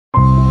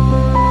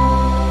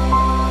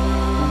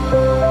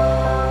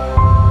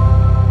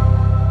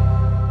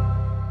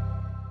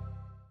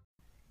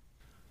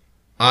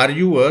Are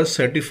you a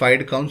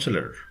certified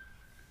counselor?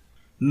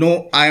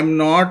 No, I am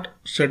not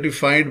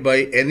certified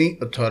by any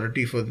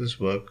authority for this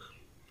work.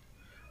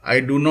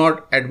 I do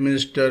not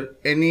administer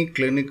any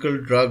clinical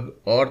drug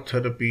or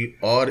therapy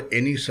or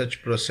any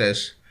such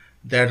process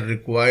that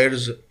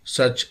requires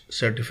such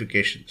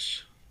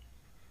certifications.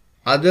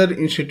 Other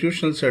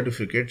institutional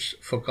certificates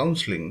for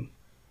counseling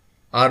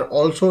are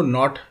also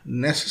not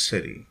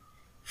necessary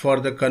for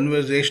the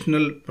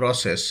conversational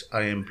process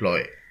I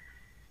employ.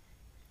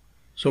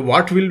 So,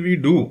 what will we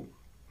do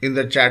in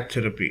the chat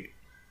therapy?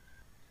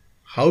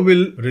 How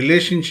will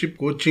relationship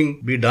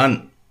coaching be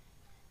done?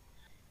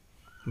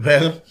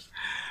 Well,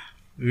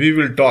 we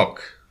will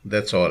talk,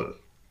 that's all.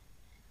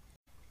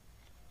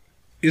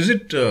 Is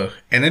it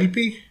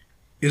NLP?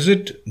 Is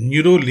it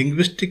neuro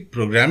linguistic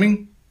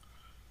programming?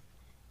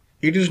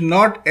 It is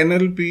not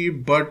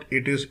NLP, but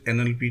it is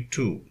NLP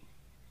too.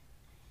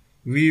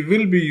 We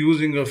will be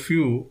using a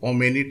few or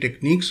many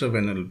techniques of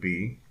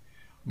NLP,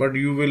 but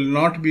you will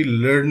not be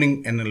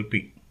learning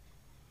NLP.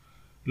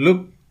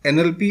 Look,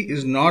 NLP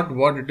is not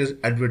what it is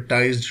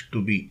advertised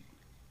to be.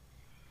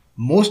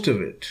 Most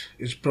of it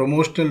is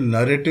promotional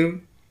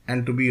narrative,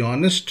 and to be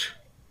honest,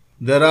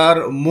 there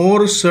are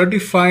more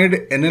certified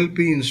NLP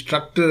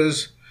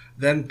instructors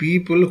than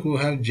people who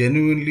have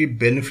genuinely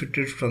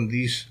benefited from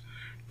these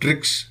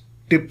tricks,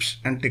 tips,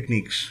 and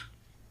techniques.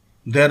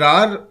 There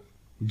are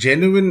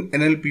genuine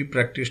NLP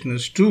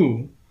practitioners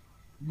too,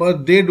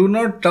 but they do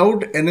not tout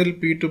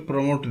NLP to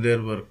promote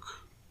their work.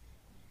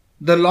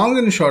 The long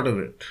and short of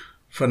it,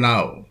 for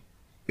now,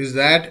 is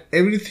that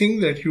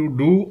everything that you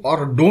do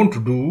or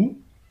don't do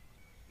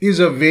is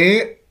a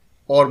way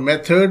or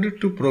method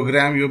to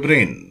program your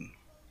brain.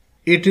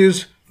 It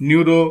is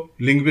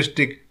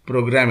neuro-linguistic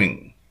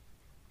programming.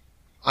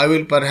 I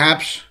will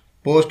perhaps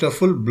post a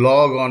full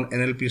blog on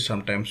NLP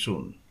sometime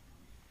soon.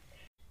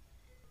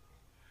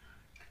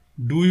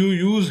 Do you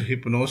use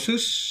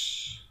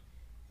hypnosis?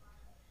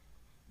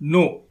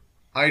 No,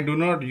 I do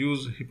not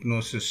use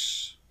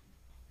hypnosis.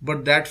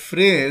 But that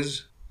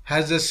phrase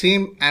has the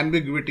same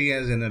ambiguity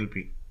as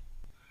NLP.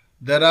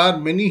 There are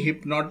many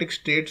hypnotic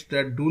states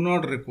that do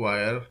not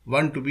require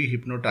one to be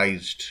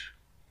hypnotized.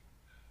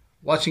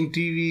 Watching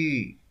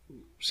TV,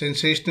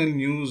 sensational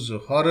news,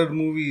 horror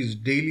movies,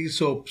 daily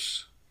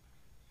soaps,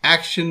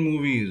 action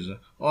movies,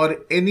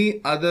 or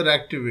any other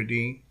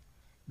activity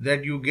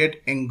that you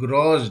get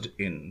engrossed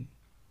in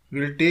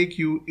will take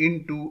you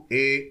into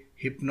a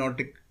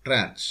hypnotic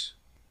trance.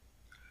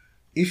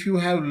 If you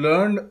have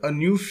learned a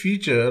new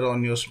feature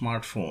on your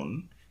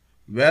smartphone,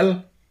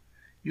 well,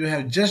 you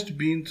have just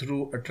been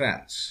through a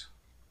trance.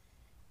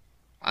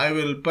 I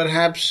will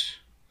perhaps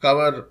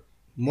cover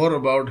more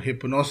about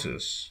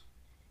hypnosis,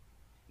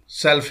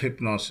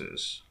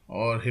 self-hypnosis,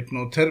 or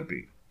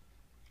hypnotherapy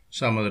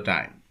some other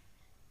time.